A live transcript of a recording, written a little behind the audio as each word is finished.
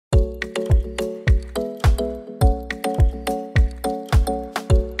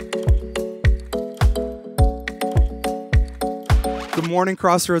morning,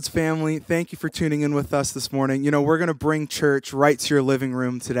 Crossroads family. Thank you for tuning in with us this morning. You know, we're going to bring church right to your living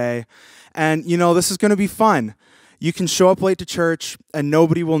room today. And, you know, this is going to be fun. You can show up late to church and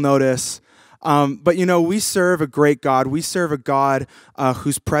nobody will notice. But, you know, we serve a great God. We serve a God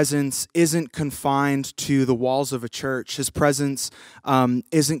whose presence isn't confined to the walls of a church. His presence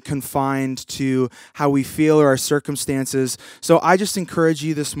isn't confined to how we feel or our circumstances. So I just encourage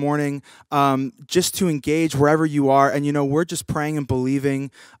you this morning just to engage wherever you are. And, you know, we're just praying and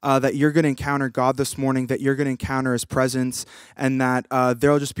believing that you're going to encounter God this morning, that you're going to encounter His presence, and that there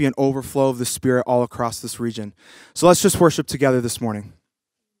will just be an overflow of the Spirit all across this region. So let's just worship together this morning.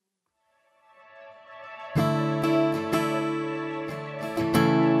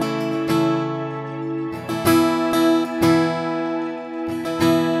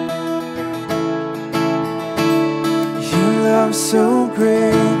 So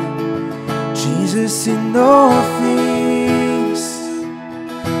great, Jesus, in all things.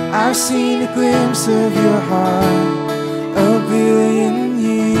 I've seen a glimpse of your heart a billion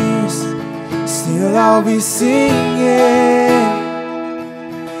years. Still I'll be singing.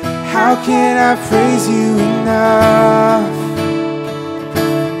 How can I praise you enough?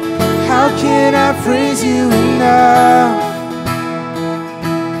 How can I praise you enough?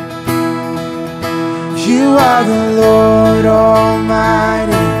 You are the Lord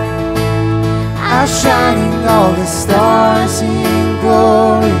Almighty, outshining all the stars in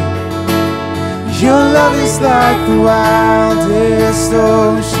glory. Your love is like the wildest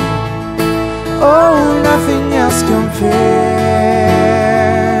ocean. Oh, nothing else compares.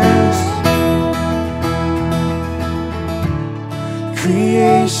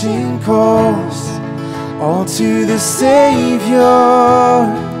 Creation calls all to the Savior.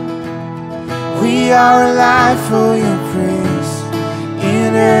 We are alive for your praise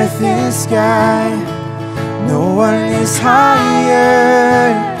in earth and sky. No one is higher.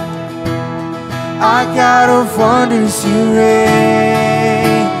 Our God of wonders, you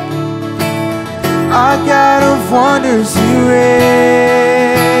reign. Our God of wonders, you reign.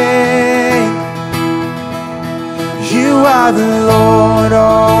 You are the Lord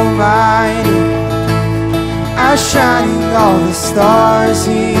Almighty, outshining all the stars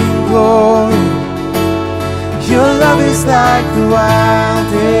in glory. Your love is like the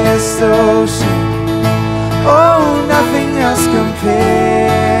wildest ocean. Oh, nothing else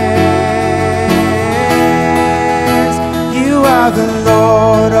compares. You are the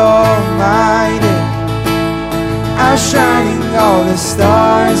Lord Almighty, outshining all the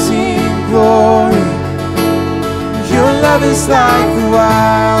stars in glory. Your love is like the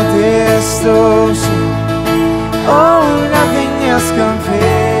wildest ocean. Oh, nothing else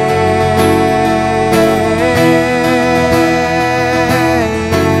compares.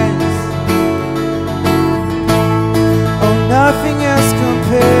 Oh, nothing else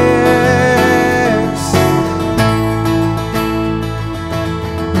compares.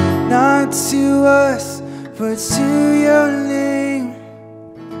 Not to us, but to your name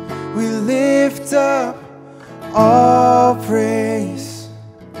we lift up all praise.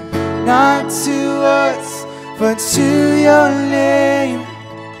 Not to us, but to your name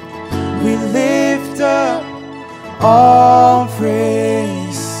we lift up all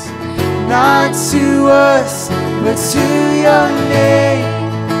praise. Not to us, but to your name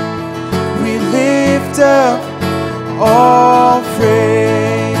we lift up all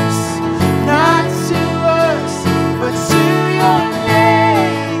praise. Not to us, but to your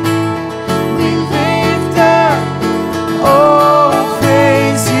name we lift up all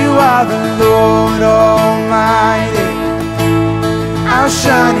praise. You are the Lord Almighty,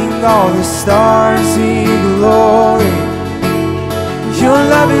 outshining all the stars in glory. Your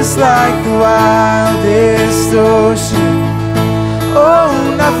love is like the wildest ocean. Oh,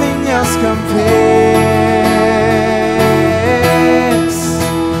 nothing else compares.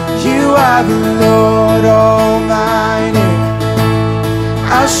 You are the Lord Almighty,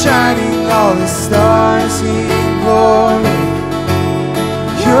 outshining all the stars in glory.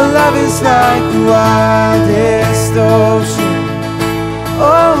 Your love is like the wildest ocean.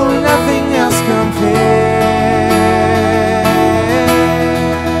 Oh, nothing else compares.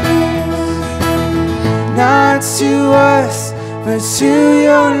 Not to us, but to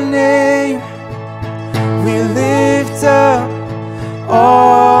your name we lift up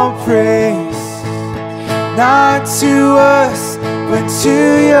all praise. Not to us, but to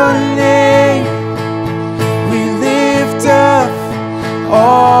your name we lift up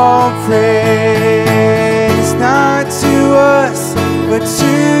all praise. Not to us, but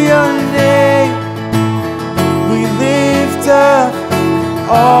to your name we lift up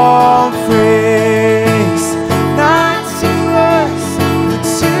all praise. Not to us,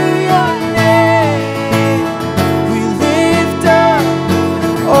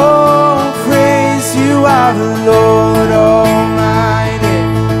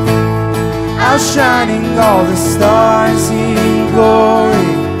 all the stars in glory.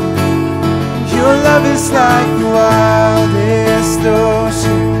 Your love is like the wildest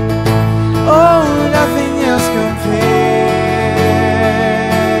ocean. Oh, nothing else compares.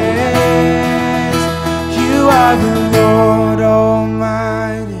 You are the Lord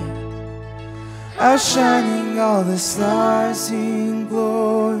Almighty, outshining all the stars in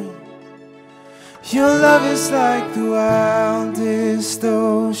glory. Your love is like the wildest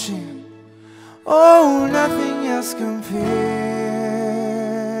ocean. Oh, nothing else compares.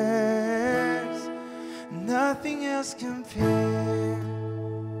 Nothing else compares.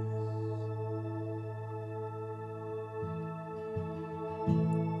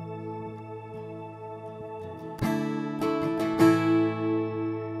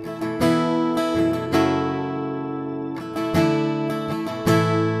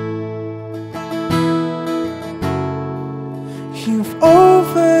 You've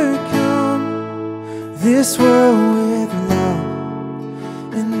overcome this world with love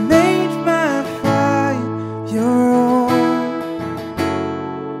and made my fight your own.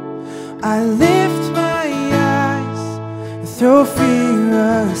 I lift my eyes and throw fear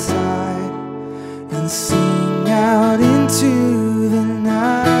aside and sing out into the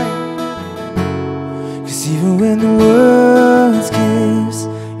night. 'Cause even when the world gives,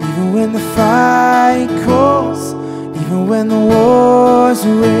 even when the fight calls, even when the war's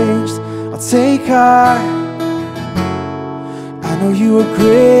waged, I'll take heart. I know you are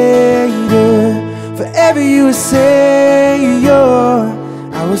greater. Forever you are Savior.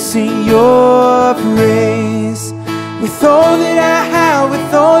 I will sing your praise with all that I have,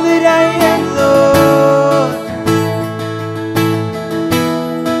 with all that I am, Lord.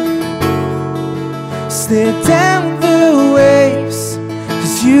 Stare down the waves,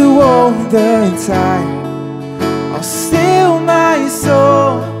 'cause you own the tide. I'll still my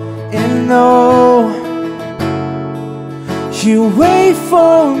soul and know you wait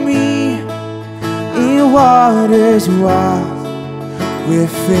for me in waters wild,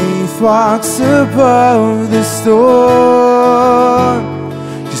 where faith walks above the storm.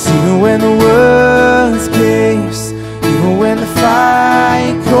 'Cause even when the world caves, even when the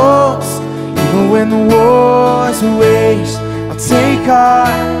fight calls, even when the war's waged, I'll take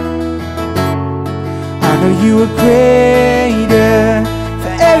heart. I know you are greater.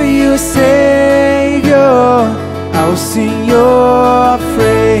 Forever you are Savior. I will sing your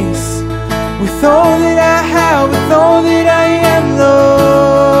praise with all that I have, with all that I am,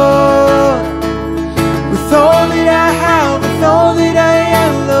 Lord. With all that I have, with all that I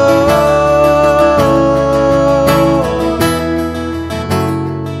am, Lord.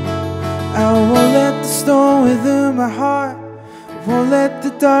 I won't let the storm within my heart, won't let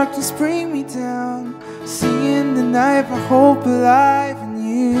the darkness bring me down. Singing the night, my hope alive in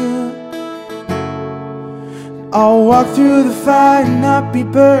you. I'll walk through the fire and not be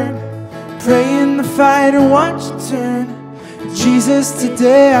burned. Pray in the fight and watch it turn. Jesus,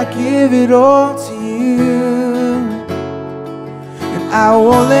 today I give it all to you. And I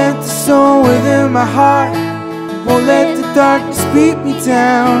won't let the storm within my heart, won't let the darkness beat me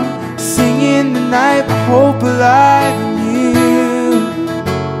down. Singing the night, my hope alive in you.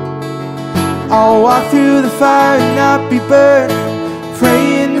 I'll walk through the fire and not be burned. Pray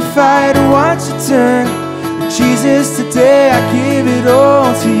in the fight and watch it turn. Jesus, today I give it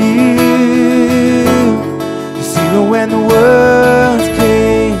all to you. 'Cause even when the world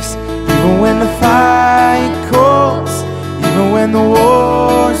caves, even when the fight calls, even when the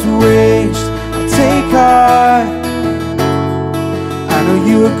war's waged, I'll take heart. I know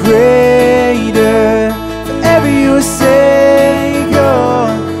you are greater. Forever you are Savior.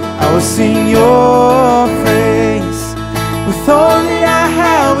 I will sing your praise with all that I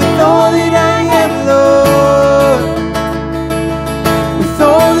have, with all that I am, Lord. With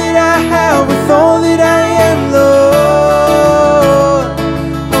all that I have, with all that I am, Lord.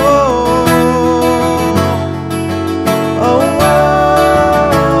 Oh, oh, oh,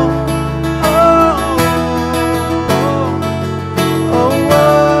 oh, oh,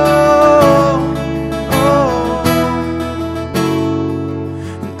 oh.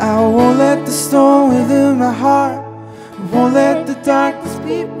 I won't let the storm within my heart, won't let the darkness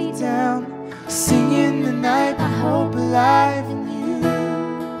beat me down. Singing the night, my hope alive in you.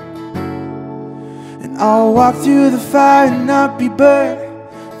 And I'll walk through the fire and not be burned.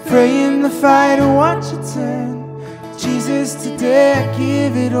 Pray in the fight and watch it turn. Jesus, today I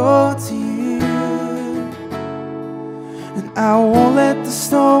give it all to you. And I won't let the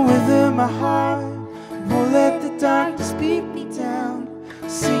storm within my heart, won't let the darkness beat me down.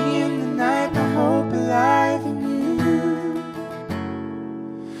 Singing the night, my hope alive in you.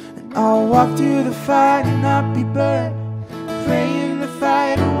 And I'll walk walk through the fire and not be burned. Pray in the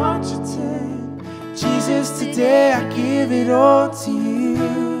fire and watch it turn. Jesus, today I give it all to you.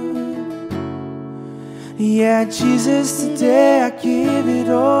 Yeah, Jesus, today I give it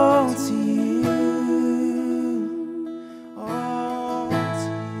all to you. All to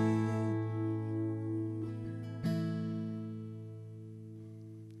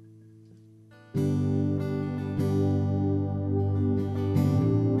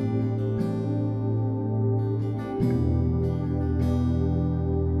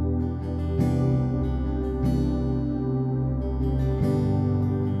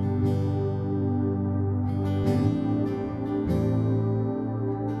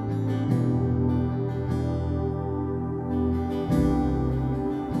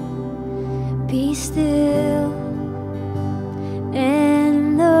Be still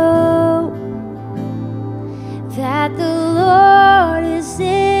and know that the Lord is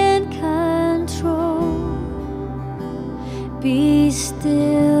in control. Be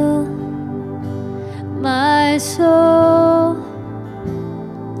still, my soul.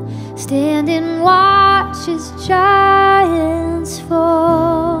 Stand and watch as giants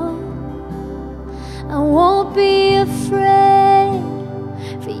fall. I won't be afraid,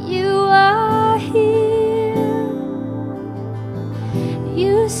 for you are here.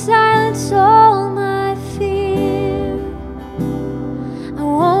 You silence all my fear. I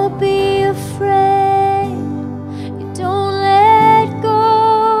won't be afraid. You don't let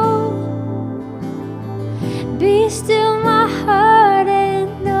go. Be still, my heart,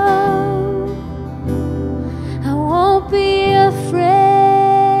 and know I won't be afraid.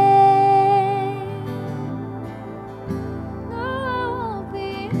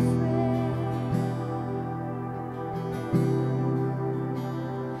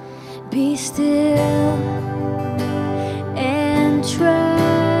 Be still and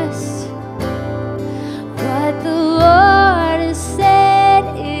trust what the Lord has said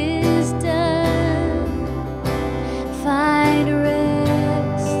is done. Find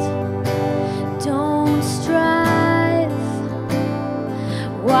rest, don't strive.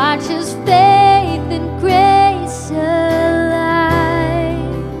 Watch His faith and grace alive.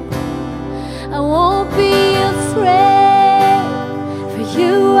 I won't be afraid, for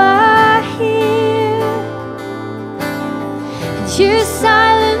you are here, and you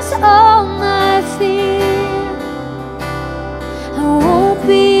silence all my fear. I won't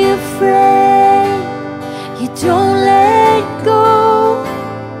be afraid. You don't let go.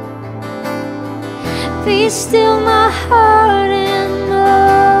 Be still, my heart, and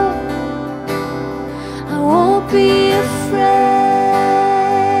know I won't be afraid.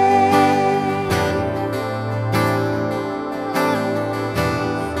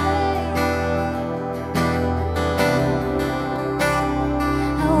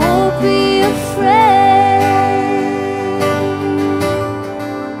 Be afraid.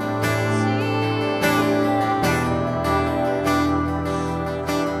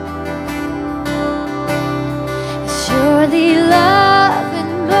 Surely love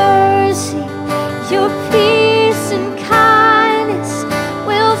and mercy, your peace and kindness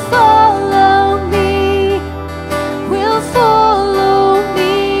will follow me, will follow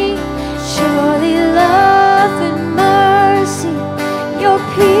me. Surely love and mercy, your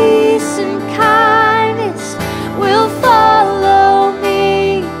peace and kindness will follow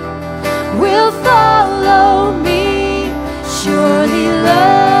me, will follow me. Surely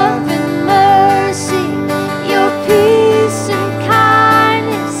love and mercy, your peace and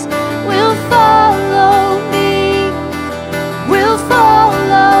kindness will follow me, will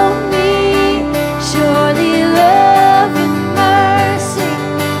follow me. Surely love and mercy,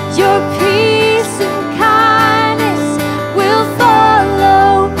 your peace and kindness will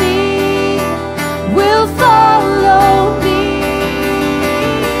follow me, will follow me.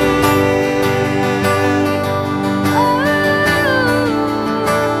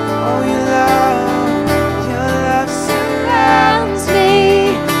 Oh, your love Surrounds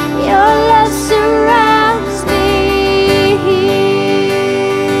me, your love surrounds me.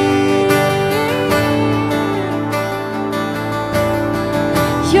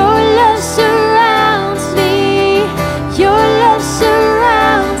 Your love surrounds me, your love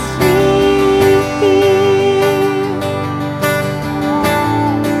surrounds me.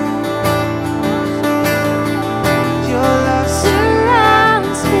 your love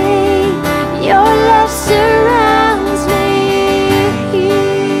Surrounds me, your love surrounds me.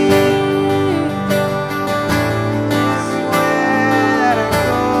 where I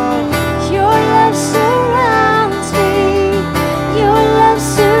go. Your love surrounds me, your love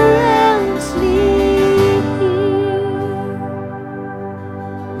surrounds me.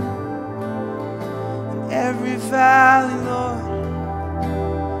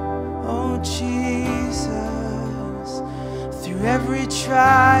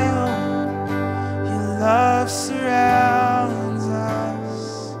 trial, your love surrounds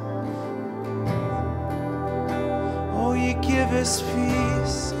us. Oh, you give us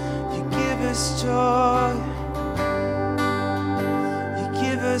peace, you give us joy, you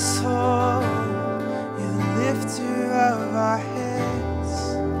give us hope, you're the lifter of our heads.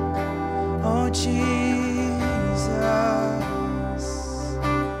 Oh, Jesus.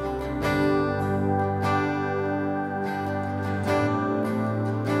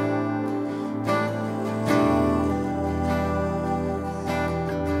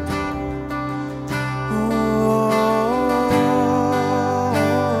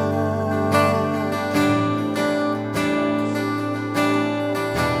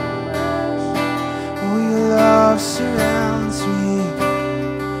 Surrounds me.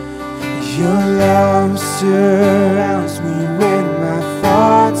 Your love surrounds me when my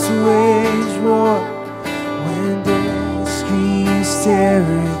thoughts wage war. When death screams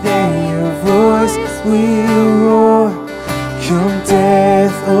terror, then your voice will roar. Come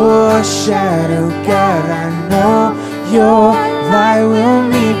death or shadow, God, I know your light will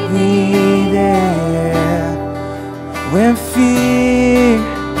meet me there. When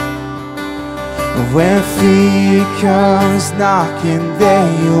fear comes knocking, then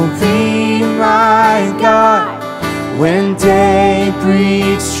you'll be my God. When day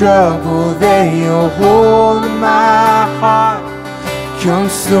breeds trouble, then you'll hold my heart. Come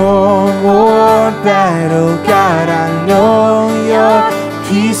storm or battle, God, I know your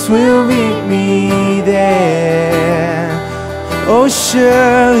peace will meet me there. Oh,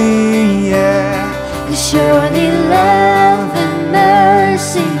 surely, yeah. Surely love and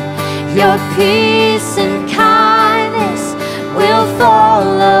mercy, your peace and kindness will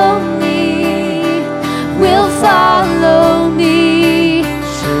follow me, will follow me.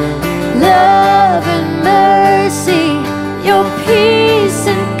 Love and mercy, your peace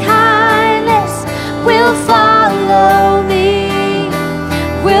and kindness will follow me,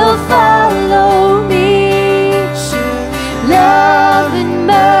 will follow me. Love and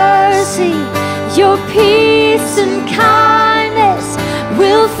mercy, your peace and kindness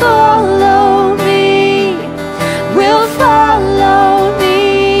will follow me, will follow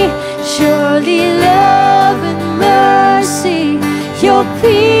me. Surely love and mercy, your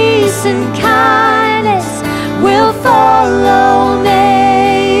peace and kindness will follow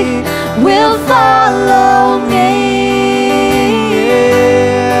me, will follow me.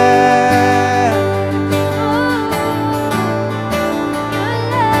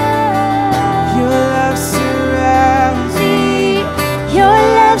 Your love surrounds me. Your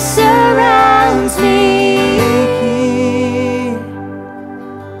love surrounds me.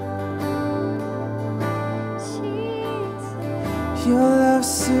 Your love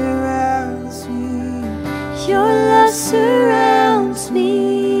surrounds me. Your love surrounds me.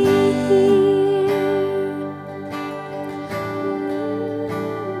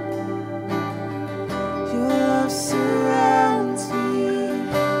 Your love surrounds me.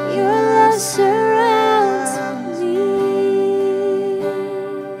 Your love surrounds me.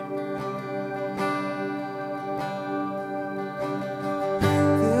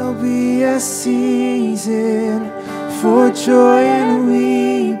 There'll be a season for joy and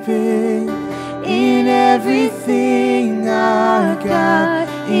weeping. In everything our God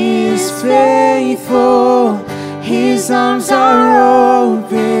is faithful. His arms are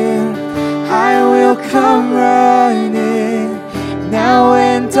open, I will come running. Now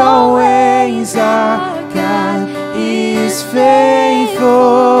and always our God is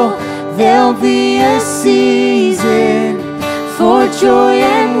faithful. There'll be a season for joy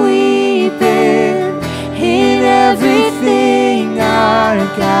and weeping. In everything our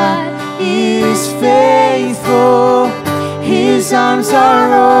God is faithful. His arms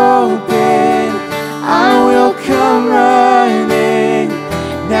are open, I will come running.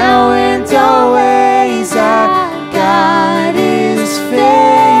 Now and always our God is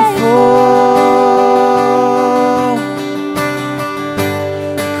faithful.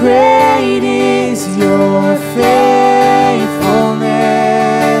 Great is your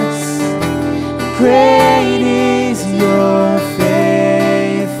faithfulness. Great is your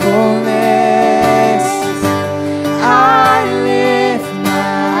faithfulness. I lift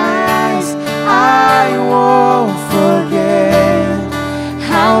my eyes, I won't forget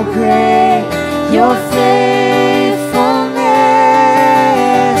how great your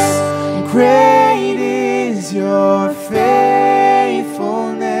faithfulness. Great is your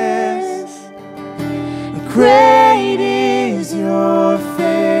faithfulness. Great is your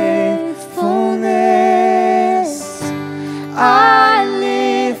faithfulness. I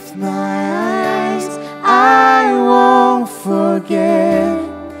lift my eyes, I won't forget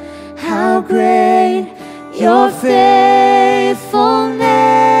your faithfulness.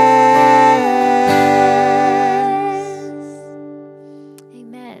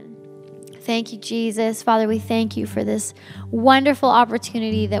 Amen. Thank you, Jesus. Father, we thank you for this wonderful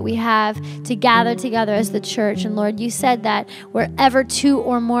opportunity that we have to gather together as the church. And Lord, you said that wherever two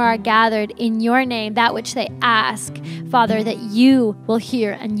or more are gathered in your name, that which they ask, Father, that you will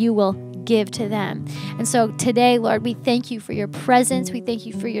hear and you will give to them. And so today, Lord, we thank you for your presence. We thank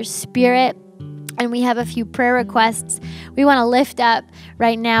you for your spirit. And we have a few prayer requests we want to lift up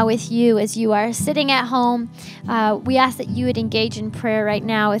right now with you as you are sitting at home. We ask that you would engage in prayer right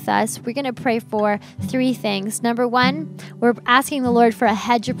now with us. We're going to pray for three things. Number one, we're asking the Lord for a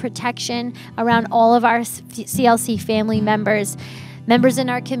hedge of protection around all of our CLC family members in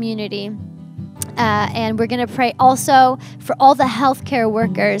our community. And we're going to pray also for all the healthcare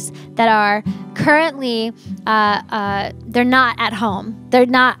workers that are currently, they're not at home. They're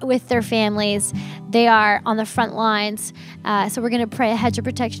not with their families. They are on the front lines. So we're going to pray a hedge of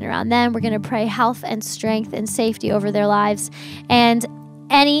protection around them. We're going to pray health and strength and safety over their lives. And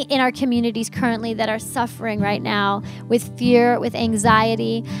any in our communities currently that are suffering right now with fear, with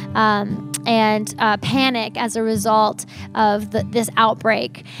anxiety, and panic as a result of this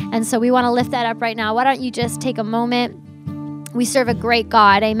outbreak. And so we want to lift that up right now. Why don't you just take a moment? We serve a great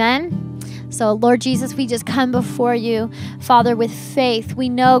God. Amen. So, Lord Jesus, we just come before you, Father, with faith. We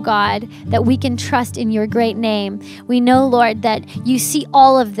know, God, that we can trust in your great name. We know, Lord, that you see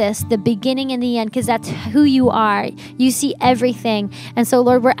all of this, the beginning and the end, because that's who you are. You see everything. And so,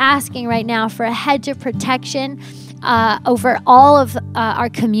 Lord, we're asking right now for a hedge of protection over all of our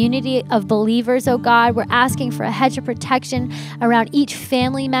community of believers, oh God. We're asking for a hedge of protection around each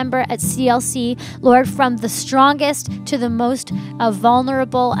family member at CLC, Lord, from the strongest to the most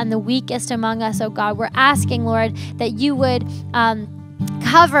vulnerable and the weakest among us, oh God. We're asking, Lord, that you would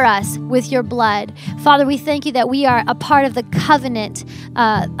cover us with your blood. Father, we thank you that we are a part of the covenant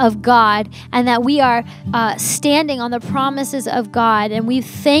of God and that we are standing on the promises of God. And we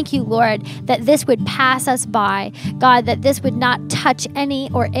thank you, Lord, that this would pass us by, God, that this would not touch any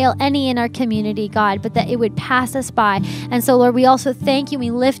or ail any in our community, God, but that it would pass us by. And so, Lord, we also thank you.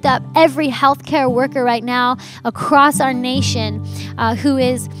 We lift up every healthcare worker right now across our nation who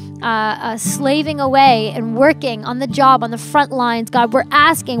is slaving away and working on the job, on the front lines, God. We're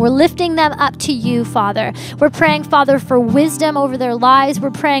lifting them up to you, Father. We're praying, Father, for wisdom over their lives.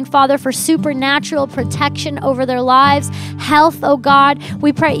 We're praying, Father, for supernatural protection over their lives, health, oh God.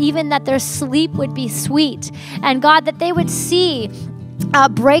 We pray even that their sleep would be sweet, and God, that they would see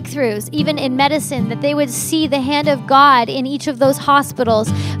breakthroughs, even in medicine, that they would see the hand of God in each of those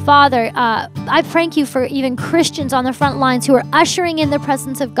hospitals. Father, I thank you for even Christians on the front lines who are ushering in the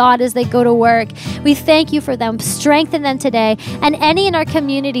presence of God as they go to work. We thank you for them. Strengthen them today. And any in our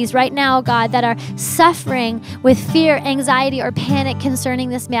communities right now, God, that are suffering with fear, anxiety, or panic concerning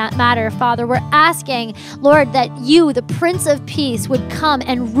this matter, Father, we're asking, Lord, that you, the Prince of Peace, would come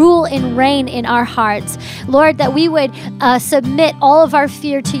and rule and reign in our hearts. Lord, that we would submit all of our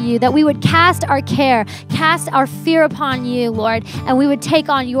fear to you, that we would cast our care, cast our fear upon you, Lord, and we would take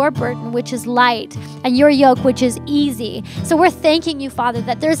on your burden, which is light, and your yoke, which is easy. So we're thanking you, Father,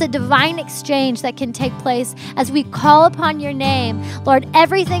 that there's a divine exchange that can take place as we call upon your name. Lord,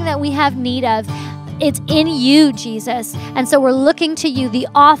 everything that we have need of, it's in you, Jesus. And so we're looking to you, the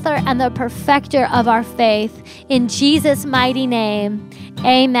author and the perfecter of our faith. In Jesus' mighty name,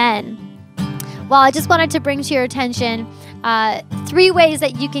 amen. Well, I just wanted to bring to your attention 3 ways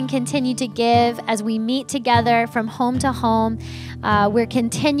that you can continue to give as we meet together from home to home. We're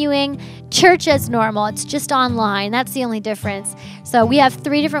continuing church as normal. It's just online. That's the only difference. So we have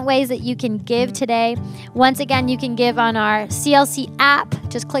 3 different ways that you can give today. Once again, you can give on our CLC app.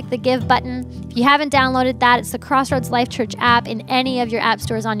 Just click the give button. If you haven't downloaded that, it's the Crossroads Life Church app in any of your app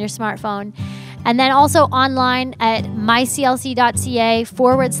stores on your smartphone. And then also online at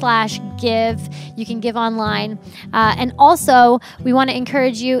myclc.ca/give. You can give online. And also, we want to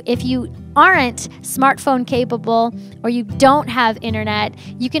encourage you, if you aren't smartphone capable or you don't have internet,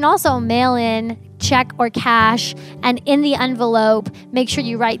 you can also mail in check or cash, and in the envelope, make sure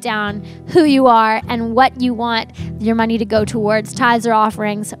you write down who you are and what you want your money to go towards, tithes or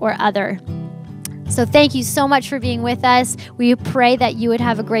offerings or other. So thank you so much for being with us. We pray that you would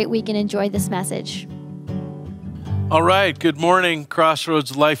have a great week and enjoy this message. All right. Good morning,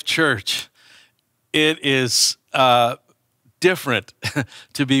 Crossroads Life Church. It is different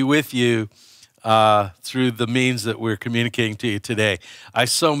to be with you through the means that we're communicating to you today. I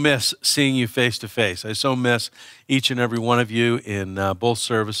so miss seeing you face to face. I so miss each and every one of you in both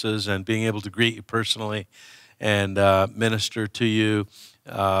services and being able to greet you personally and minister to you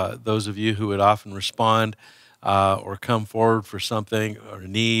those of you who would often respond or come forward for something or a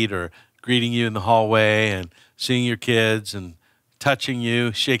need, or greeting you in the hallway and seeing your kids and touching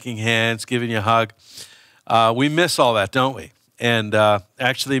you, shaking hands, giving you a hug. We miss all that, don't we? And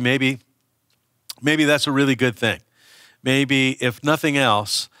actually, maybe that's a really good thing. Maybe, if nothing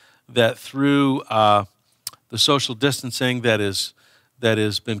else, that through the social distancing that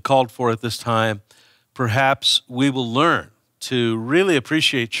has been called for at this time, perhaps we will learn to really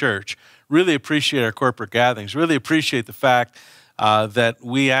appreciate church, really appreciate our corporate gatherings, really appreciate the fact that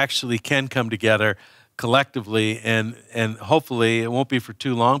we actually can come together collectively, and hopefully it won't be for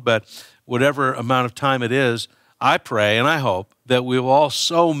too long, but whatever amount of time it is, I pray and I hope that we will all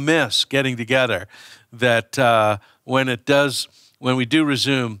so miss getting together that when we do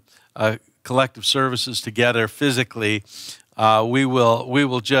resume collective services together physically, we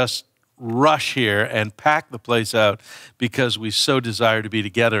will just rush here and pack the place out because we so desire to be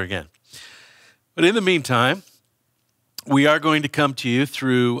together again. But in the meantime, we are going to come to you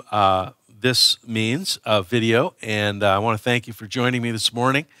through this means of video, and I want to thank you for joining me this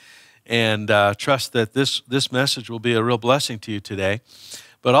morning, and trust that this message will be a real blessing to you today.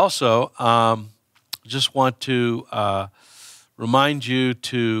 But also, just want to remind you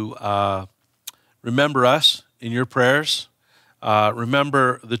to remember us in your prayers.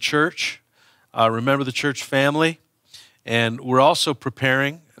 Remember the church. Remember the church family. And we're also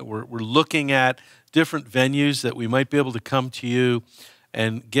preparing. We're looking at different venues that we might be able to come to you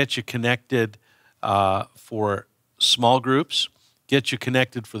and get you connected for small groups, get you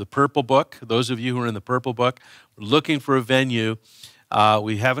connected for the Purple Book. Those of you who are in the Purple Book, we're looking for a venue.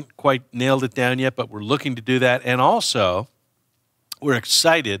 We haven't quite nailed it down yet, but we're looking to do that. And also, we're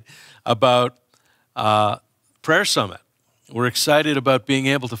excited about Prayer Summit. We're excited about being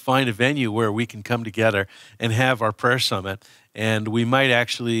able to find a venue where we can come together and have our Prayer Summit. And we might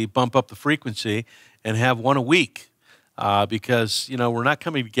actually bump up the frequency and have one a week because, we're not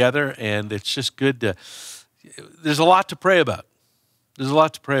coming together, and it's just good to, there's a lot to pray about. There's a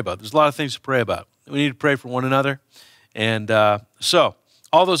lot to pray about. There's a lot of things to pray about. We need to pray for one another. And so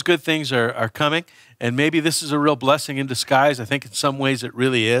all those good things are coming, and maybe this is a real blessing in disguise. I think in some ways it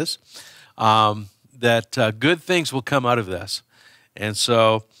really is, that good things will come out of this. And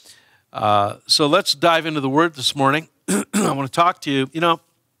so let's dive into the Word this morning. I want to talk to you.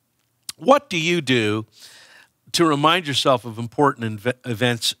 What do you do to remind yourself of important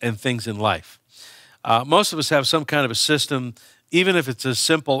events and things in life? Most of us have some kind of a system, even if it's as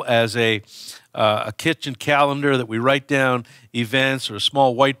simple as a kitchen calendar that we write down events, or a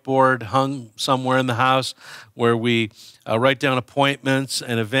small whiteboard hung somewhere in the house where we write down appointments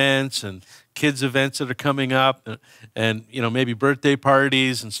and events and kids' events that are coming up, and maybe birthday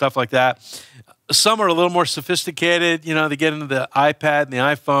parties and stuff like that. Some are a little more sophisticated. They get into the iPad and the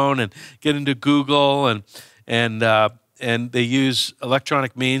iPhone and get into Google, and they use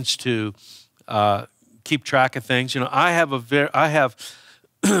electronic means to keep track of things. I have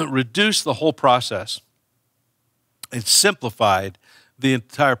reduced the whole process and simplified the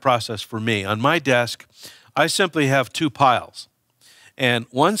entire process for me. On my desk, I simply have two piles, and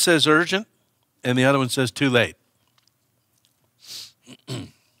one says urgent, and the other one says too late.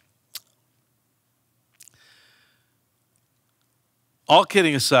 All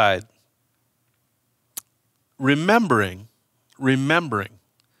kidding aside, remembering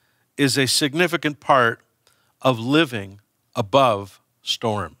is a significant part of living above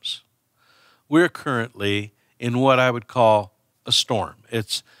storms. We're currently in what I would call a storm.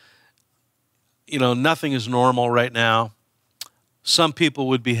 It's, nothing is normal right now. Some people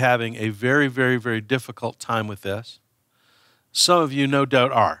would be having a very, very, very difficult time with this. Some of you no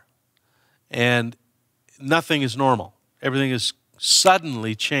doubt are. And nothing is normal. Everything is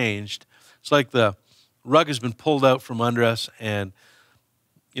suddenly changed. It's like the rug has been pulled out from under us, and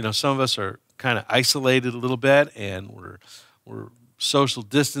some of us are kind of isolated a little bit, and we're social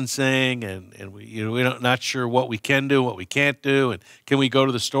distancing, and we're not sure what we can do, what we can't do, and can we go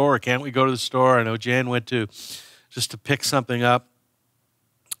to the store or can't we go to the store? I know Jan went just to pick something up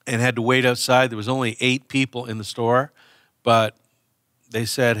and had to wait outside. There was only 8 people in the store, but they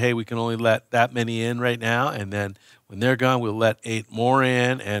said, hey, we can only let that many in right now, and then when they're gone, we'll let 8 more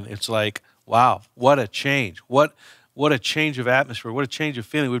in. And it's like, wow, what a change. What a change of atmosphere. What a change of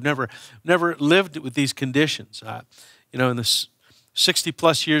feeling. We've never lived with these conditions. In the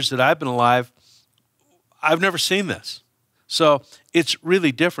 60-plus years that I've been alive, I've never seen this. So it's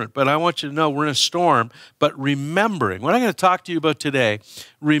really different. But I want you to know we're in a storm. But remembering, what I'm going to talk to you about today,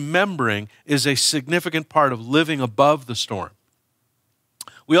 remembering is a significant part of living above the storm.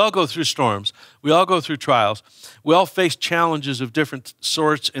 We all go through storms. We all go through trials. We all face challenges of different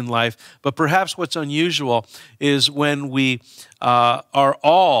sorts in life. But perhaps what's unusual is when we are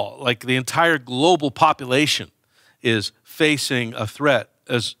all, like the entire global population, is facing a threat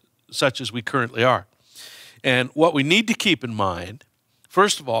such as we currently are. And what we need to keep in mind,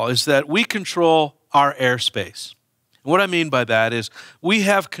 first of all, is that we control our airspace. And what I mean by that is we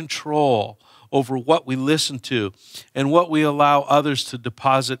have control over what we listen to and what we allow others to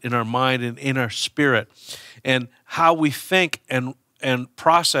deposit in our mind and in our spirit, and how we think and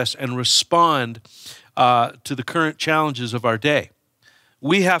process and respond to the current challenges of our day.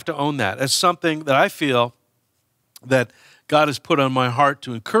 We have to own that. That's something that I feel that God has put on my heart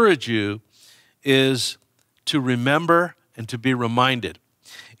to encourage you, is to remember and to be reminded.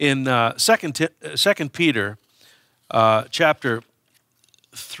 In 2 Peter chapter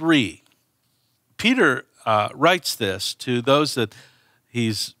 3, Peter writes this to those that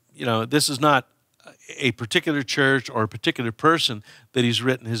this is not a particular church or a particular person that he's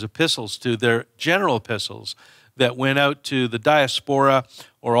written his epistles to. They're general epistles that went out to the diaspora,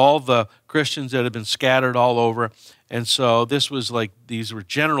 or all the Christians that had been scattered all over. And so these were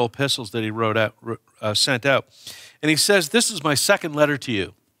general epistles that he sent out. And he says, "This is my second letter to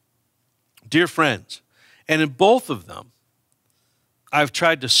you, dear friends. And in both of them, I've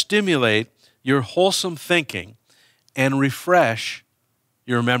tried to stimulate your wholesome thinking and refresh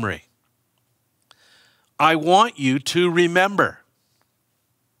your memory. I want you to remember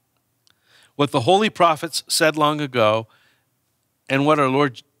what the holy prophets said long ago, and what our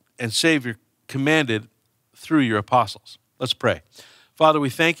Lord and Savior commanded through your apostles." Let's pray. Father,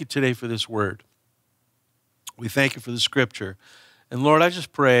 we thank you today for this word. We thank you for the scripture. And Lord, I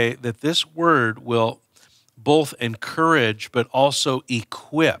just pray that this word will both encourage but also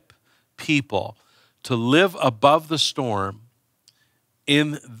equip people to live above the storm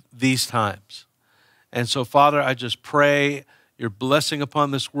in these times. And so, Father, I just pray your blessing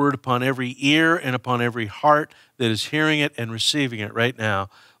upon this word, upon every ear and upon every heart that is hearing it and receiving it right now.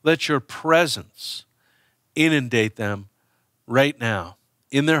 Let your presence inundate them right now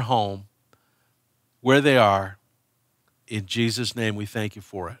in their home, where they are. In Jesus' name, we thank you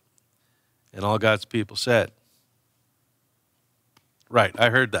for it. And all God's people said, right,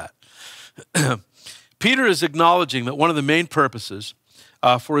 I heard that. Peter is acknowledging that one of the main purposes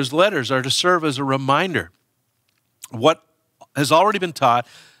for his letters are to serve as a reminder of what has already been taught,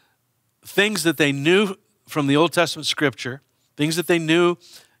 things that they knew from the Old Testament scripture, things that they knew,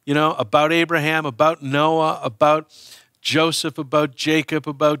 about Abraham, about Noah, about Joseph, about Jacob,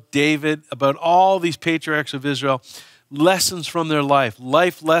 about David, about all these patriarchs of Israel, lessons from their life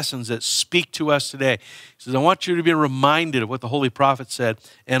lessons that speak to us today. He says, I want you to be reminded of what the holy prophet said,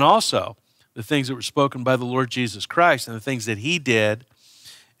 and also the things that were spoken by the Lord Jesus Christ and the things that he did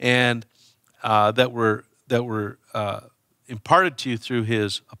and that were imparted to you through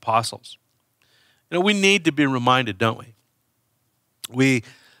his apostles. We need to be reminded, don't we?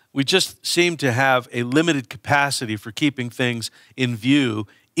 We just seem to have a limited capacity for keeping things in view,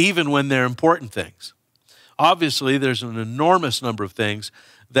 even when they're important things. Obviously, there's an enormous number of things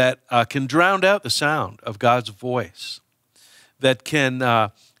that can drown out the sound of God's voice, that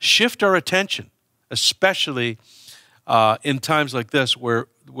can shift our attention, especially in times like this where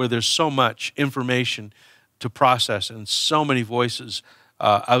there's so much information to process and so many voices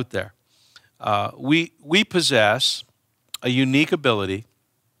out there. We possess a unique ability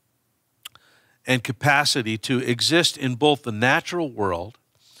and capacity to exist in both the natural world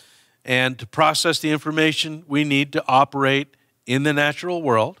and to process the information we need to operate in the natural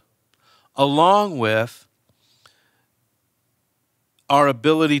world, along with our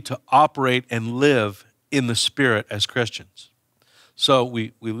ability to operate and live in the Spirit as Christians. So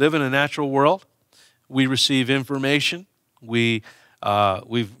we live in a natural world. We receive information. We've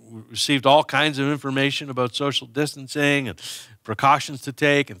received all kinds of information about social distancing and precautions to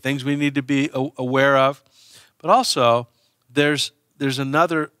take and things we need to be aware of. But also, there's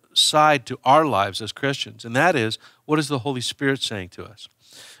another side to our lives as Christians, and that is, what is the Holy Spirit saying to us?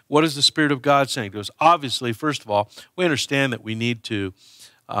 What is the Spirit of God saying to us? Obviously, first of all, we understand that we need to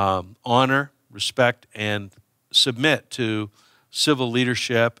honor, respect, and submit to civil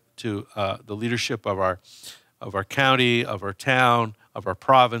leadership, to the leadership of our county, of our town, of our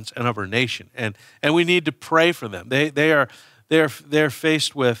province, and of our nation. And we need to pray for them. They're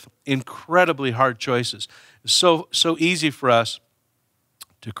faced with incredibly hard choices. It's so easy for us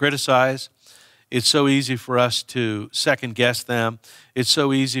to criticize. It's so easy for us to second guess them. It's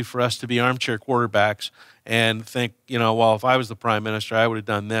so easy for us to be armchair quarterbacks and think, well, if I was the prime minister, I would have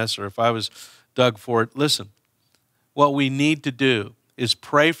done this, or if I was Doug Ford. Listen, what we need to do is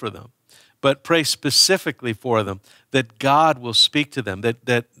pray for them, but pray specifically for them, that God will speak to them,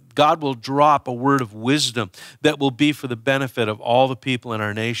 that God will drop a word of wisdom that will be for the benefit of all the people in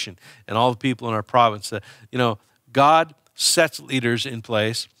our nation and all the people in our province. That, God sets leaders in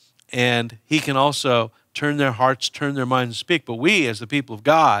place, and he can also turn their hearts, turn their minds, and speak. But we, as the people of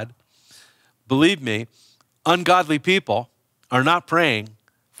God, believe me, ungodly people are not praying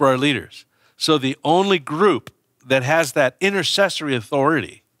for our leaders. So the only group that has that intercessory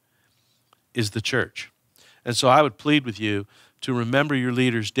authority is the church. And so I would plead with you to remember your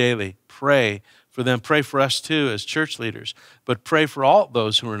leaders daily. Pray for them. Pray for us too as church leaders, but pray for all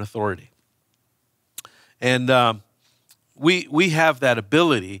those who are in authority. And we have that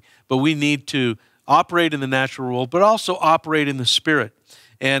ability, but we need to operate in the natural world, but also operate in the spirit.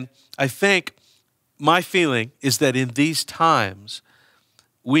 And I think my feeling is that in these times,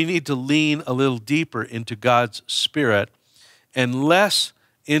 we need to lean a little deeper into God's spirit and less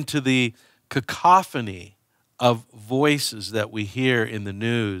into the cacophony of voices that we hear in the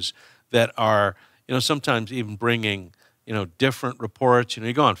news that are, sometimes even bringing, different reports.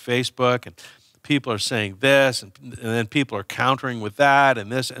 You go on Facebook and people are saying this, and then people are countering with that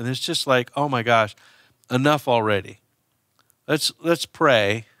and this, and it's just like, oh my gosh, enough already. Let's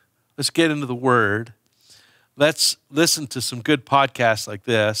pray. Let's get into the Word. Let's listen to some good podcasts like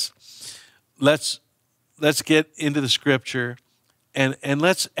this. Let's get into the Scripture, and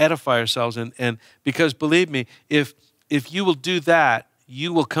let's edify ourselves. And because believe me, if you will do that,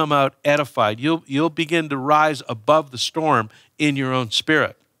 you will come out edified. You'll begin to rise above the storm in your own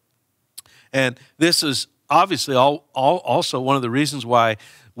spirit. And this is obviously also one of the reasons why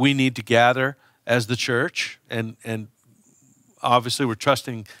we need to gather as the church, and obviously we're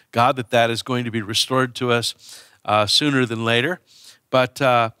trusting God that is going to be restored to us sooner than later. But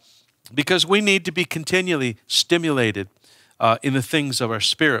because we need to be continually stimulated in the things of our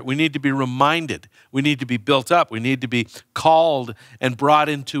spirit. We need to be reminded. We need to be built up. We need to be called and brought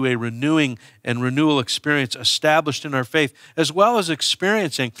into a renewing and renewal experience established in our faith, as well as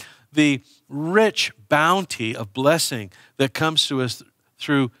experiencing the rich bounty of blessing that comes to us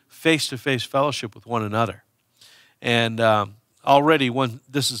through face-to-face fellowship with one another. And already,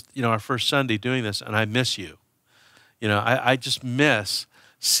 this is our first Sunday doing this, and I miss you. I just miss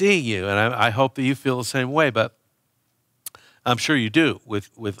seeing you, and I hope that you feel the same way. But I'm sure you do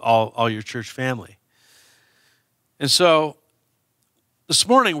with all your church family. And so this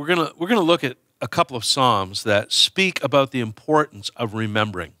morning we're gonna look at a couple of Psalms that speak about the importance of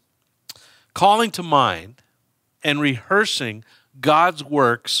remembering, calling to mind, and rehearsing God's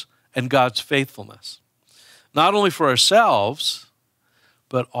works and God's faithfulness, not only for ourselves,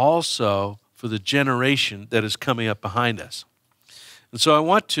 but also for the generation that is coming up behind us. And so I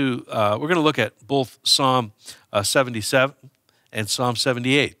want to, we're going to look at both Psalm 77 and Psalm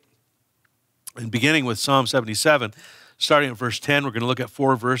 78. And beginning with Psalm 77, starting at verse 10, we're going to look at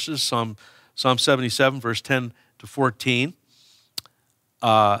 4 verses, Psalm 77, verse 10 to 14.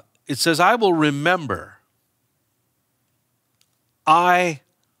 It says, I will remember, I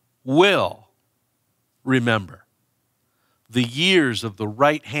will remember the years of the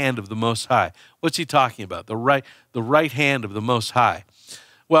right hand of the Most High. What's he talking about? The right hand of the Most High.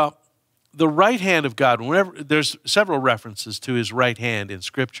 Well, the right hand of God, there's several references to his right hand in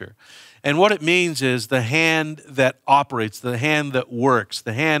Scripture. And what it means is the hand that operates, the hand that works,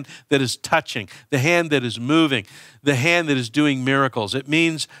 the hand that is touching, the hand that is moving, the hand that is doing miracles. It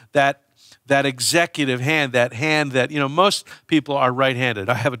means that executive hand, that most people are right-handed.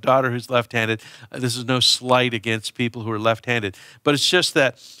 I have a daughter who's left-handed. This is no slight against people who are left-handed. But it's just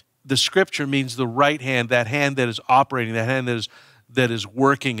that the Scripture means the right hand, that hand that is operating, that hand that is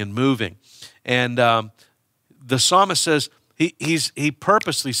working and moving. And the psalmist says, he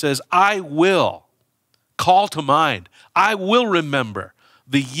purposely says, I will call to mind, I will remember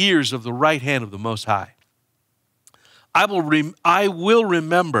the years of the right hand of the Most High. I will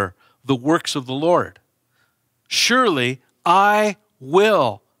remember the works of the Lord. Surely I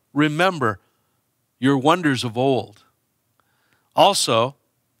will remember your wonders of old. Also,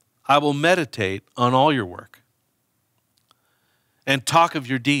 I will meditate on all your work and talk of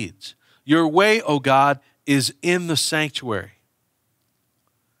your deeds. Your way, O God, is in the sanctuary.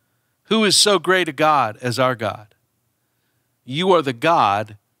 Who is so great a God as our God? You are the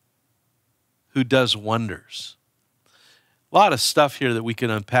God who does wonders. A lot of stuff here that we can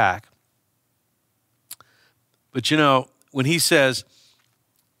unpack. But when he says,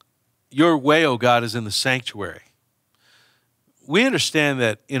 your way, O God, is in the sanctuary, we understand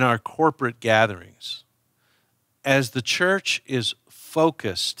that in our corporate gatherings, as the church is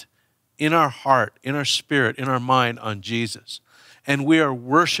focused in our heart, in our spirit, in our mind on Jesus, and we are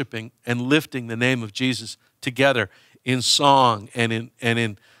worshiping and lifting the name of Jesus together in song and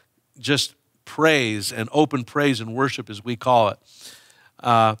in just praise and open praise and worship, as we call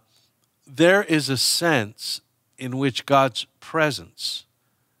it. There is a sense in which God's presence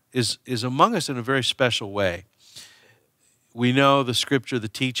is among us in a very special way. We know the scripture, the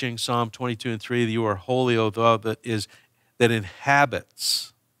teaching, Psalm 22 and 3, that you are holy, O thou that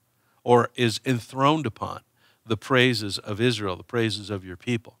inhabits or is enthroned upon the praises of Israel, the praises of your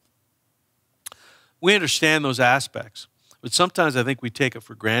people. We understand those aspects, but sometimes I think we take it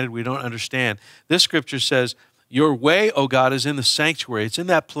for granted. We don't understand. This scripture says, your way, O God, is in the sanctuary. It's in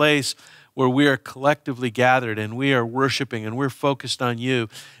that place where we are collectively gathered and we are worshiping and we're focused on you.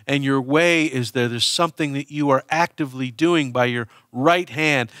 And your way is there. There's something that you are actively doing by your right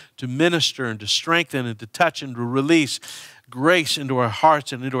hand to minister and to strengthen and to touch and to release grace into our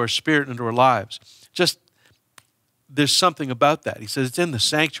hearts and into our spirit and into our lives. Just, there's something about that. He says it's in the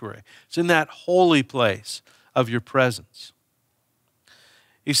sanctuary. It's in that holy place of your presence.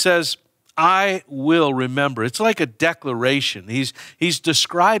 He says, I will remember. It's like a declaration. He's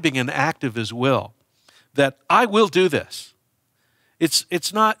describing an act of his will, that I will do this.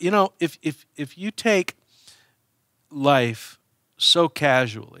 It's not, if you take life so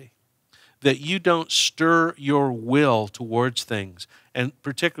casually that you don't stir your will towards things, and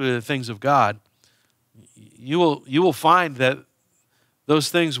particularly the things of God, you will find that those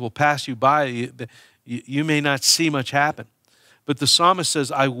things will pass you by. You may not see much happen. But the psalmist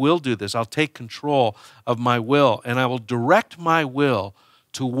says, I will do this. I'll take control of my will, and I will direct my will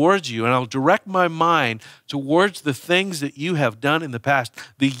towards you, and I'll direct my mind towards the things that you have done in the past,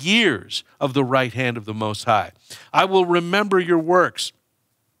 the years of the right hand of the Most High. I will remember your works.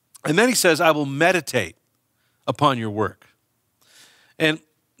 And then he says, I will meditate upon your work. And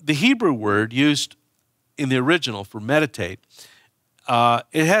the Hebrew word used in the original for meditate,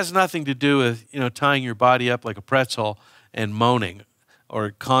 it has nothing to do with, tying your body up like a pretzel and moaning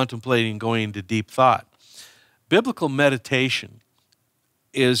or contemplating going into deep thought. Biblical meditation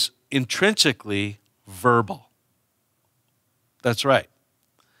is intrinsically verbal. That's right.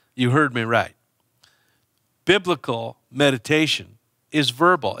 You heard me right. Biblical meditation is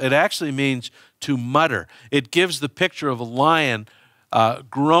verbal. It actually means to mutter. It gives the picture of a lion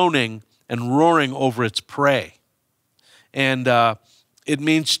groaning and roaring over its prey. And it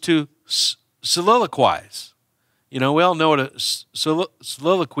means to soliloquize. We all know what a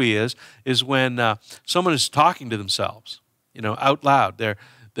soliloquy is when someone is talking to themselves, out loud.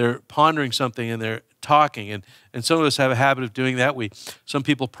 They're pondering something and they're talking. And some of us have a habit of doing that. Some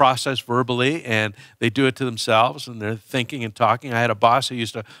people process verbally and they do it to themselves and they're thinking and talking. I had a boss who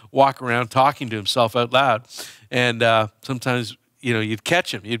used to walk around talking to himself out loud. And sometimes you'd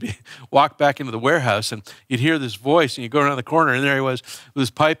catch him. You'd walk back into the warehouse and you'd hear this voice and you'd go around the corner and there he was with his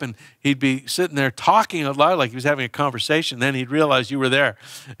pipe and he'd be sitting there talking out loud like he was having a conversation. Then he'd realize you were there.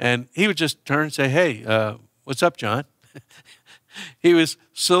 And he would just turn and say, hey, what's up, John? He was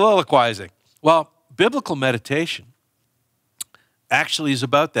soliloquizing. Well, biblical meditation actually is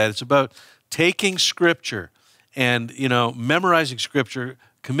about that. It's about taking Scripture and, memorizing Scripture,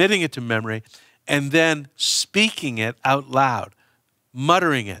 committing it to memory, and then speaking it out loud.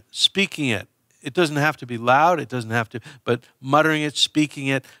 Muttering it, speaking it. It doesn't have to be loud, but muttering it, speaking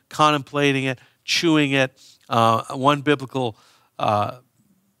it, contemplating it, chewing it. One biblical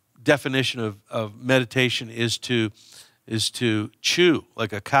definition of meditation is to chew,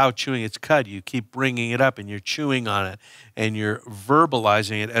 like a cow chewing its cud. You keep bringing it up and you're chewing on it and you're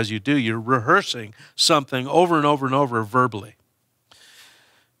verbalizing it as you do. You're rehearsing something over and over and over verbally.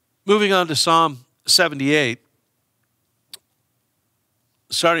 Moving on to Psalm 78.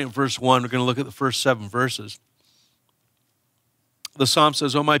 Starting at verse 1, we're going to look at the first 7 verses. The psalm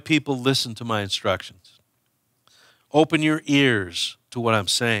says, O my people, listen to my instructions. Open your ears to what I'm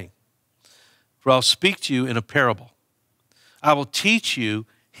saying, for I'll speak to you in a parable. I will teach you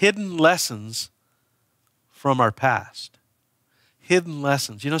hidden lessons from our past. Hidden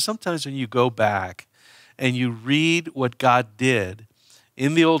lessons. Sometimes when you go back and you read what God did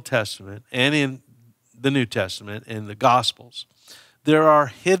in the Old Testament and in the New Testament and the Gospels, there are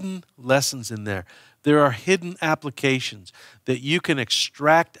hidden lessons in there. There are hidden applications that you can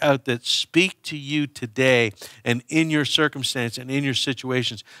extract out that speak to you today and in your circumstance and in your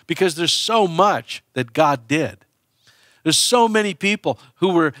situations, because there's so much that God did. There's so many people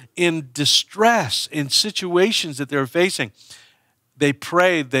who were in distress in situations that they were facing. They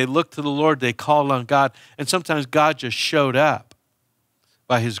prayed, they looked to the Lord, they called on God, and sometimes God just showed up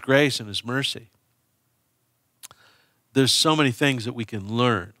by His grace and His mercy. There's so many things that we can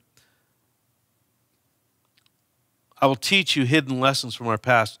learn. I will teach you hidden lessons from our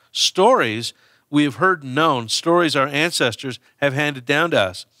past. Stories we have heard and known, stories our ancestors have handed down to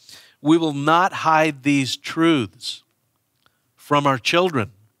us. We will not hide these truths from our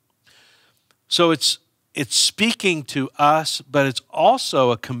children. So it's speaking to us, but it's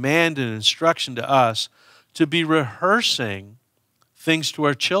also a command and instruction to us to be rehearsing things to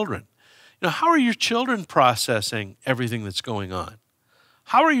our children. You know, how are your children processing everything that's going on?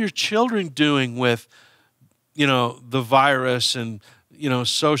 How are your children doing with, the virus and,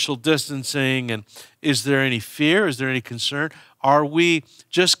 social distancing? And is there any fear? Is there any concern? Are we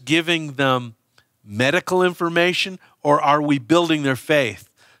just giving them medical information, or are we building their faith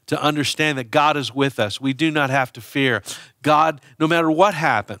to understand that God is with us? We do not have to fear. God, no matter what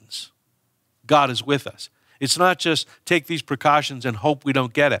happens, God is with us. It's not just take these precautions and hope we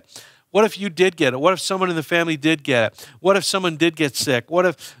don't get it. What if you did get it? What if someone in the family did get it? What if someone did get sick? What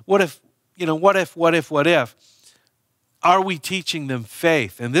if? Are we teaching them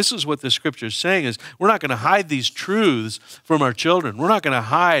faith? And this is what the scripture is saying, is we're not going to hide these truths from our children. We're not going to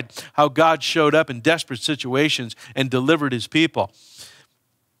hide how God showed up in desperate situations and delivered his people.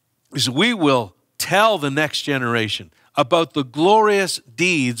 Because we will tell the next generation about the glorious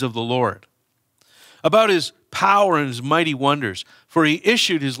deeds of the Lord, about his power and his mighty wonders. For he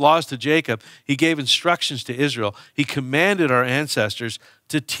issued his laws to Jacob. He gave instructions to Israel. He commanded our ancestors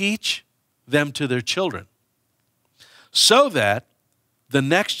to teach them to their children, so that the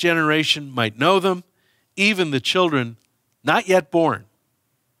next generation might know them, even the children not yet born.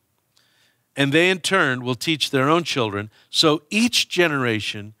 And they in turn will teach their own children. So each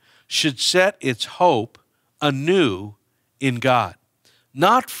generation should set its hope anew in God,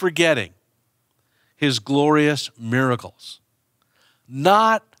 not forgetting his glorious miracles,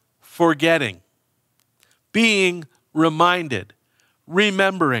 not forgetting, being reminded,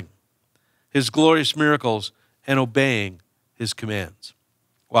 remembering his glorious miracles, and obeying his commands.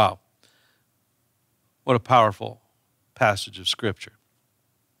 Wow. What a powerful passage of Scripture.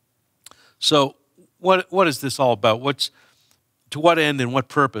 So what is this all about? To what end and what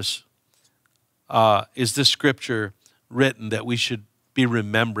purpose is this Scripture written that we should be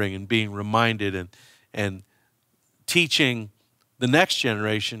remembering and being reminded and teaching the next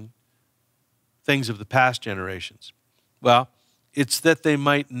generation things of the past generations? Well, it's that they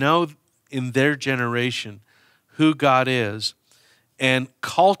might know in their generation who God is and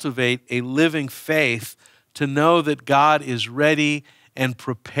cultivate a living faith to know that God is ready and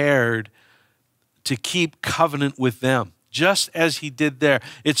prepared to keep covenant with them, just as he did there.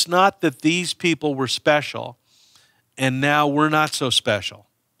 It's not that these people were special and now we're not so special.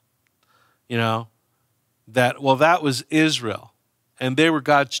 That was Israel and they were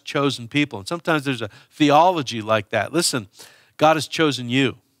God's chosen people. And sometimes there's a theology like that. Listen, God has chosen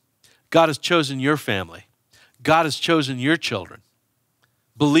you. God has chosen your family. God has chosen your children.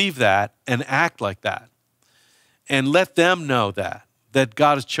 Believe that and act like that. And let them know that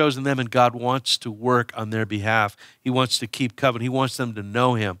God has chosen them and God wants to work on their behalf. He wants to keep covenant. He wants them to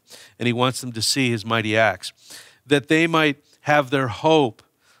know him and he wants them to see his mighty acts. That they might have their hope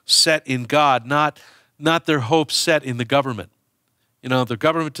set in God, not their hope set in the government. The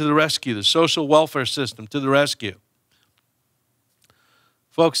government to the rescue, the social welfare system to the rescue.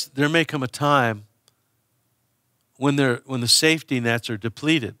 Folks, there may come a time when the safety nets are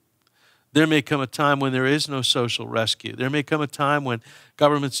depleted. There may come a time when there is no social rescue. There may come a time when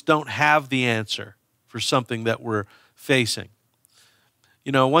governments don't have the answer for something that we're facing.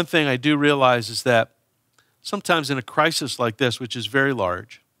 One thing I do realize is that sometimes in a crisis like this, which is very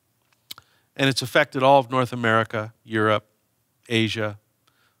large, and it's affected all of North America, Europe, Asia,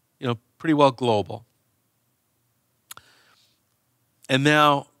 pretty well global. And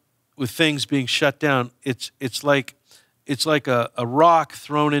now, with things being shut down, it's like a rock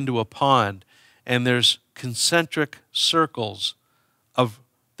thrown into a pond, and there's concentric circles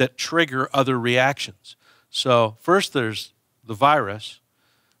that trigger other reactions. So first there's the virus,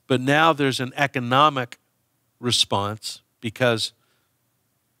 but now there's an economic response because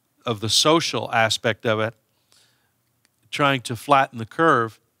of the social aspect of it, trying to flatten the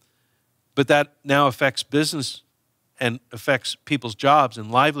curve, but that now affects business and affects people's jobs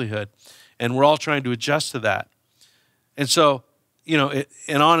and livelihood, and we're all trying to adjust to that. And so,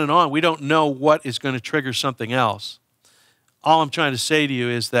 and on, we don't know what is going to trigger something else. All I'm trying to say to you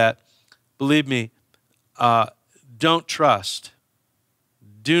is that, believe me, do not trust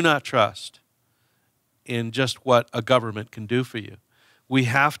in just what a government can do for you. We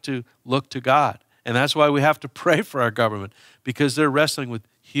have to look to God. And that's why we have to pray for our government, because they're wrestling with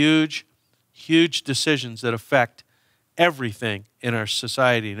huge, huge decisions that affect everything in our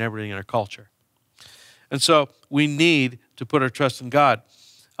society and everything in our culture. And so we need to put our trust in God.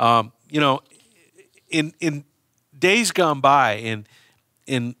 In days gone by,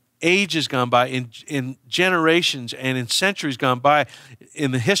 in ages gone by, in generations and in centuries gone by,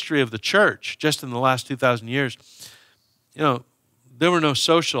 in the history of the church, just in the last 2,000 years, there were no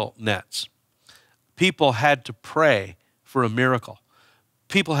social nets. People had to pray for a miracle.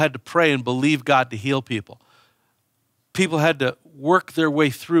 People had to pray and believe God to heal people. People had to work their way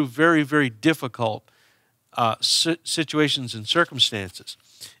through very, very difficult situations and circumstances.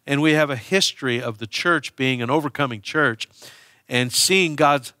 And we have a history of the church being an overcoming church and seeing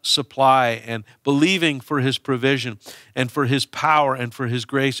God's supply and believing for his provision and for his power and for his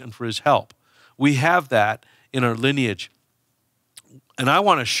grace and for his help. We have that in our lineage. And I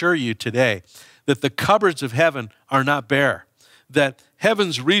want to assure you today that the cupboards of heaven are not bare, that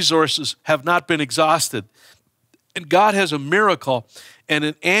heaven's resources have not been exhausted. And God has a miracle and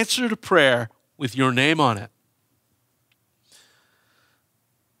an answer to prayer with your name on it.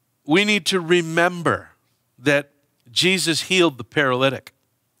 We need to remember that Jesus healed the paralytic,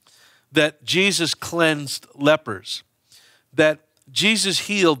 that Jesus cleansed lepers, that Jesus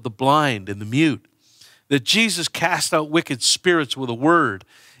healed the blind and the mute, that Jesus cast out wicked spirits with a word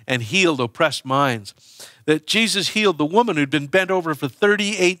and healed oppressed minds, that Jesus healed the woman who'd been bent over for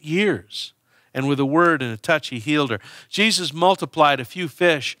 38 years, and with a word and a touch he healed her. Jesus multiplied a few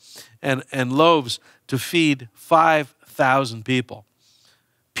fish and loaves to feed 5,000 people.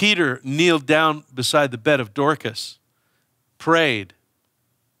 Peter kneeled down beside the bed of Dorcas, prayed,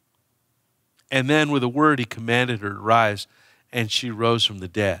 and then with a word he commanded her to rise, and she rose from the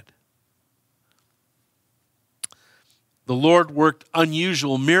dead. The Lord worked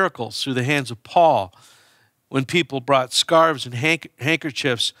unusual miracles through the hands of Paul when people brought scarves and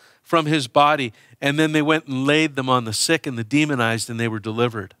handkerchiefs from his body, and then they went and laid them on the sick and the demonized, and they were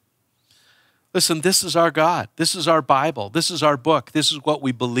delivered. Listen, this is our God. This is our Bible. This is our book. This is what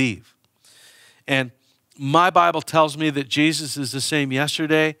we believe. And my Bible tells me that Jesus is the same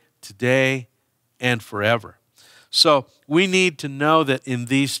yesterday, today, and forever. So we need to know that in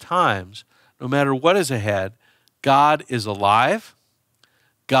these times, no matter what is ahead, God is alive.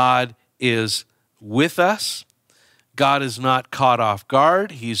 God is with us. God is not caught off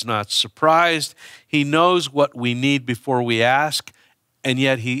guard. He's not surprised. He knows what we need before we ask, and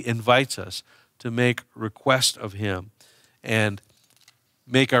yet he invites us to make request of him and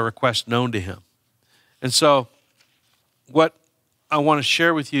make our request known to him. And so what I want to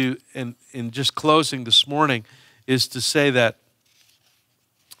share with you in just closing this morning is to say that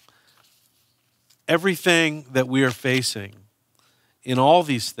everything that we are facing, in all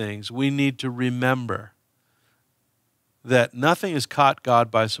these things, we need to remember that nothing has caught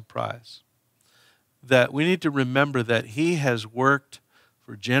God by surprise. That we need to remember that he has worked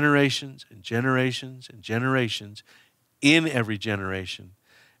for generations and generations and generations in every generation.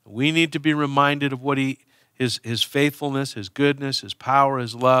 We need to be reminded of what his faithfulness, his goodness, his power,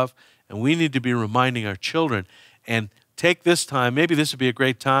 his love, and we need to be reminding our children. And take this time, maybe this would be a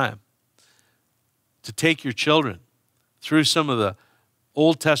great time, to take your children through some of the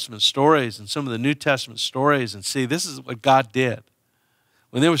Old Testament stories and some of the New Testament stories and see this is what God did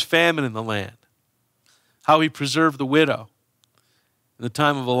when there was famine in the land, how he preserved the widow in the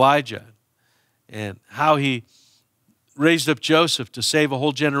time of Elijah, and how he raised up Joseph to save a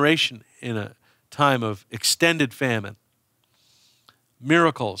whole generation in a time of extended famine.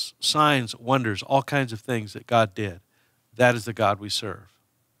 Miracles, signs, wonders, all kinds of things that God did. That is the God we serve.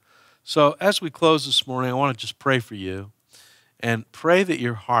 So as we close this morning, I want to just pray for you and pray that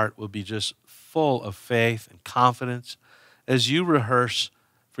your heart will be just full of faith and confidence as you rehearse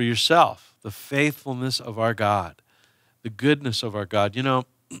for yourself the faithfulness of our God, the goodness of our God. You know,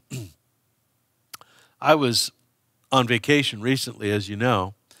 I was on vacation recently, as you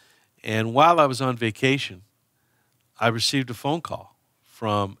know, and while I was on vacation, I received a phone call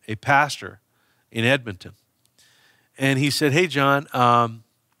from a pastor in Edmonton. And he said, "Hey, John,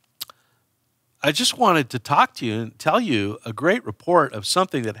 I just wanted to talk to you and tell you a great report of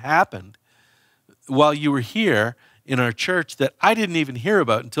something that happened while you were here in our church that I didn't even hear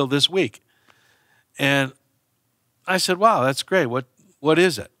about until this week." And I said, "Wow, that's great. What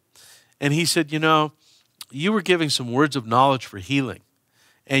is it?" And he said, "You know, you were giving some words of knowledge for healing.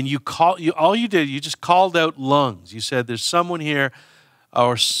 And you just called out lungs. You said there's someone here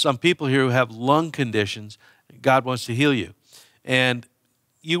or some people here who have lung conditions. God wants to heal you. And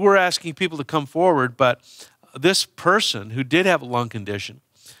you were asking people to come forward, but this person who did have a lung condition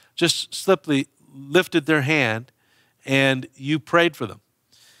just simply lifted their hand and you prayed for them."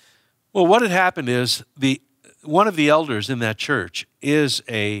 Well, what had happened is one of the elders in that church is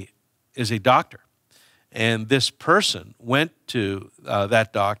a doctor. And this person went to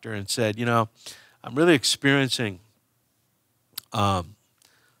that doctor and said, I'm really experiencing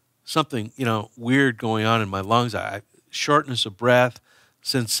something, weird going on in my lungs. Shortness of breath,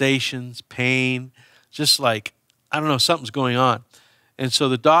 sensations, pain, just like, I don't know, something's going on. And so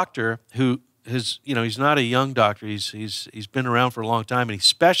the doctor, who he's not a young doctor, he's been around for a long time, and he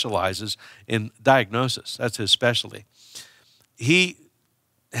specializes in diagnosis. That's his specialty. He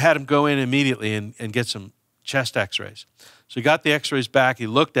had him go in immediately and get some chest x-rays. So he got the x-rays back, he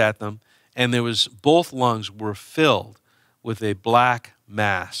looked at them, and both lungs were filled with a black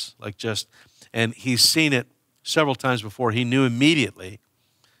mass, and he's seen it several times before. He knew immediately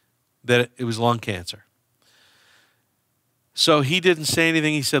that it was lung cancer. So he didn't say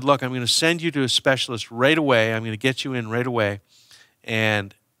anything. He said, look, I'm going to send you to a specialist right away. I'm going to get you in right away,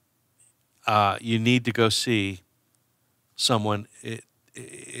 and you need to go see someone.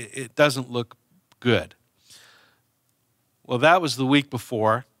 It doesn't look good. Well, that was the week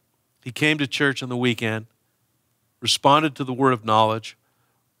before. He came to church on the weekend, responded to the word of knowledge,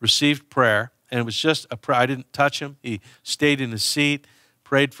 received prayer, and it was just a prayer. I didn't touch him. He stayed in his seat,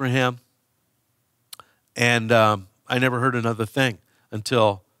 prayed for him, and I never heard another thing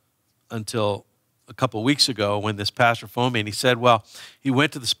until a couple of weeks ago when this pastor phoned me, and he said, well, he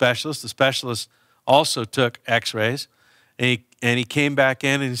went to the specialist. The specialist also took x-rays, and he came back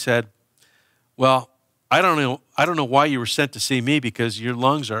in and he said, well, I don't know why you were sent to see me, because your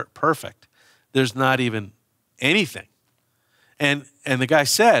lungs are perfect. There's not even anything. And the guy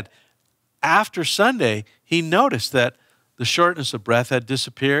said, after Sunday, he noticed that the shortness of breath had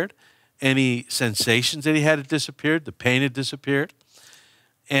disappeared, any sensations that he had disappeared, the pain had disappeared.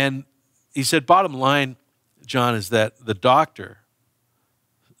 And he said, bottom line, John, is that the doctor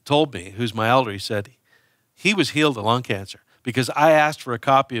told me, who's my elder, he said, he was healed of lung cancer, because I asked for a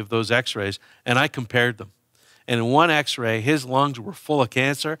copy of those x-rays and I compared them. And in one x-ray, his lungs were full of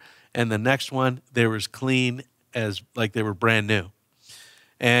cancer, and the next one, they were as clean as like they were brand new.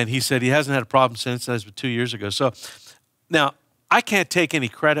 And he said he hasn't had a problem since. That was 2 years ago. So now, I can't take any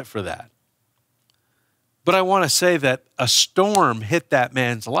credit for that. But I want to say that a storm hit that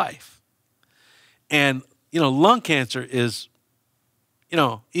man's life. And, lung cancer is,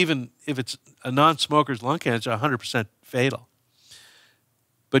 even if it's a non-smoker's lung cancer, 100% fatal.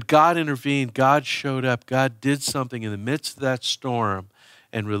 But God intervened, God showed up, God did something in the midst of that storm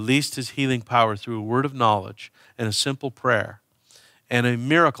and released his healing power through a word of knowledge and a simple prayer and a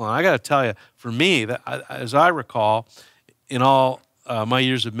miracle. And I got to tell you, for me, as I recall, in all my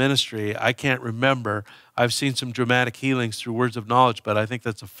years of ministry, I can't remember. I've seen some dramatic healings through words of knowledge, but I think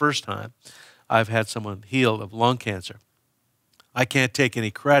that's the first time I've had someone healed of lung cancer. I can't take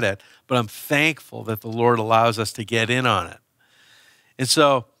any credit, but I'm thankful that the Lord allows us to get in on it. And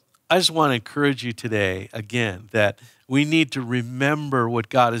so I just want to encourage you today, again, that we need to remember what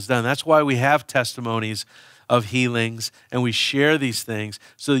God has done. That's why we have testimonies of healings, and we share these things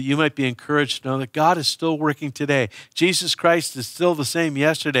so that you might be encouraged to know that God is still working today. Jesus Christ is still the same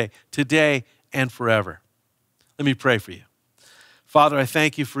yesterday, today, and forever. Let me pray for you. Father, I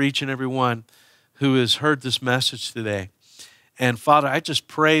thank you for each and every one who has heard this message today. And Father, I just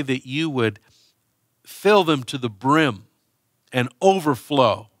pray that you would fill them to the brim and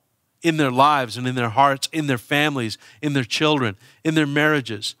overflow in their lives and in their hearts, in their families, in their children, in their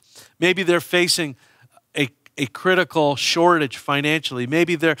marriages. Maybe they're facing a critical shortage financially.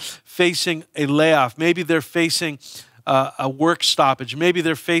 Maybe they're facing a layoff. Maybe they're facing a work stoppage. Maybe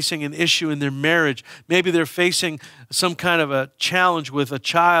they're facing an issue in their marriage. Maybe they're facing some kind of a challenge with a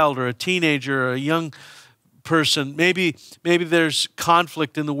child or a teenager or a young person. Maybe there's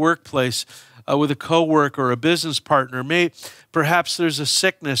conflict in the workplace with a coworker or a business partner. Perhaps there's a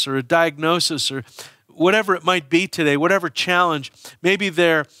sickness or a diagnosis or whatever it might be today, whatever challenge. Maybe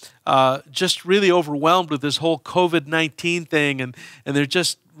they're just really overwhelmed with this whole COVID-19 thing and they're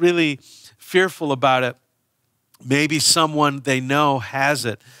just really fearful about it. Maybe someone they know has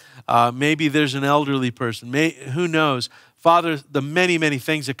it. Maybe there's an elderly person. Who knows? Father, the many, many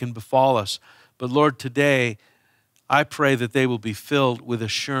things that can befall us. But Lord, today, I pray that they will be filled with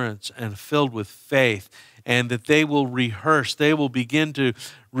assurance and filled with faith, and that they will rehearse, they will begin to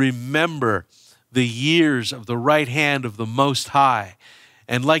remember the years of the right hand of the Most High.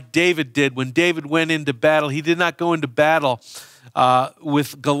 And like David did, when David went into battle, he did not go into battle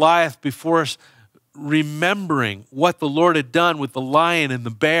with Goliath before remembering what the Lord had done with the lion and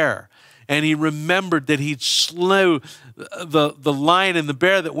the bear. And he remembered that he'd slew the lion and the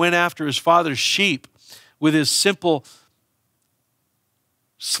bear that went after his father's sheep with his simple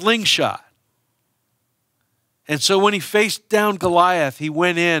slingshot. And so when he faced down Goliath, he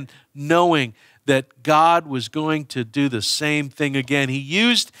went in knowing that God was going to do the same thing again. He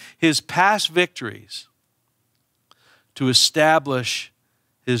used his past victories to establish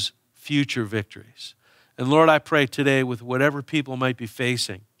his future victories. And Lord, I pray today with whatever people might be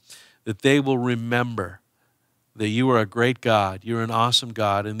facing, that they will remember that you are a great God, you're an awesome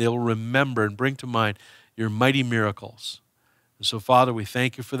God, and they'll remember and bring to mind your mighty miracles. And so, Father, we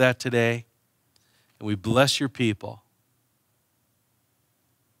thank you for that today, and we bless your people.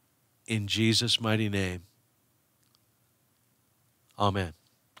 In Jesus' mighty name, amen.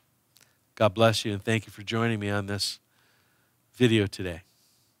 God bless you, and thank you for joining me on this video today.